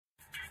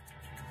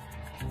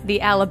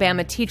The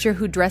Alabama teacher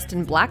who dressed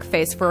in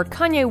blackface for a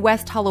Kanye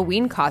West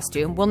Halloween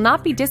costume will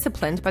not be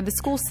disciplined by the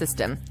school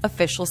system,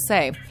 officials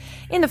say.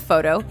 In the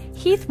photo,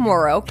 Heath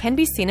Morrow can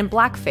be seen in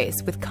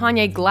blackface with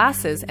Kanye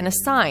glasses and a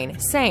sign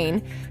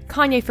saying,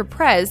 "Kanye for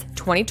Prez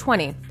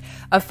 2020.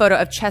 A photo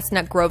of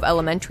Chestnut Grove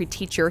Elementary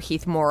teacher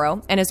Heath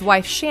Morrow and his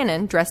wife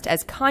Shannon, dressed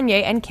as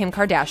Kanye and Kim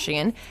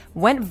Kardashian,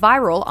 went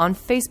viral on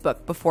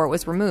Facebook before it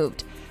was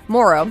removed.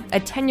 Morrow, a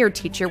tenured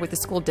teacher with the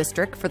school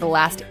district for the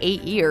last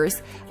 8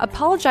 years,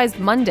 apologized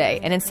Monday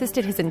and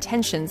insisted his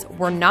intentions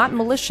were not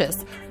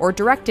malicious or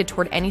directed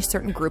toward any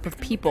certain group of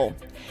people.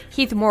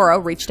 Heath Morrow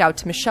reached out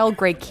to Michelle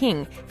Gray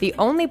King, the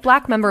only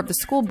black member of the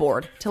school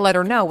board, to let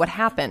her know what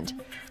happened.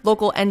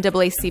 Local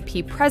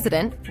NAACP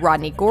president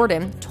Rodney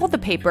Gordon told the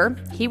paper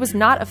he was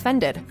not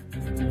offended.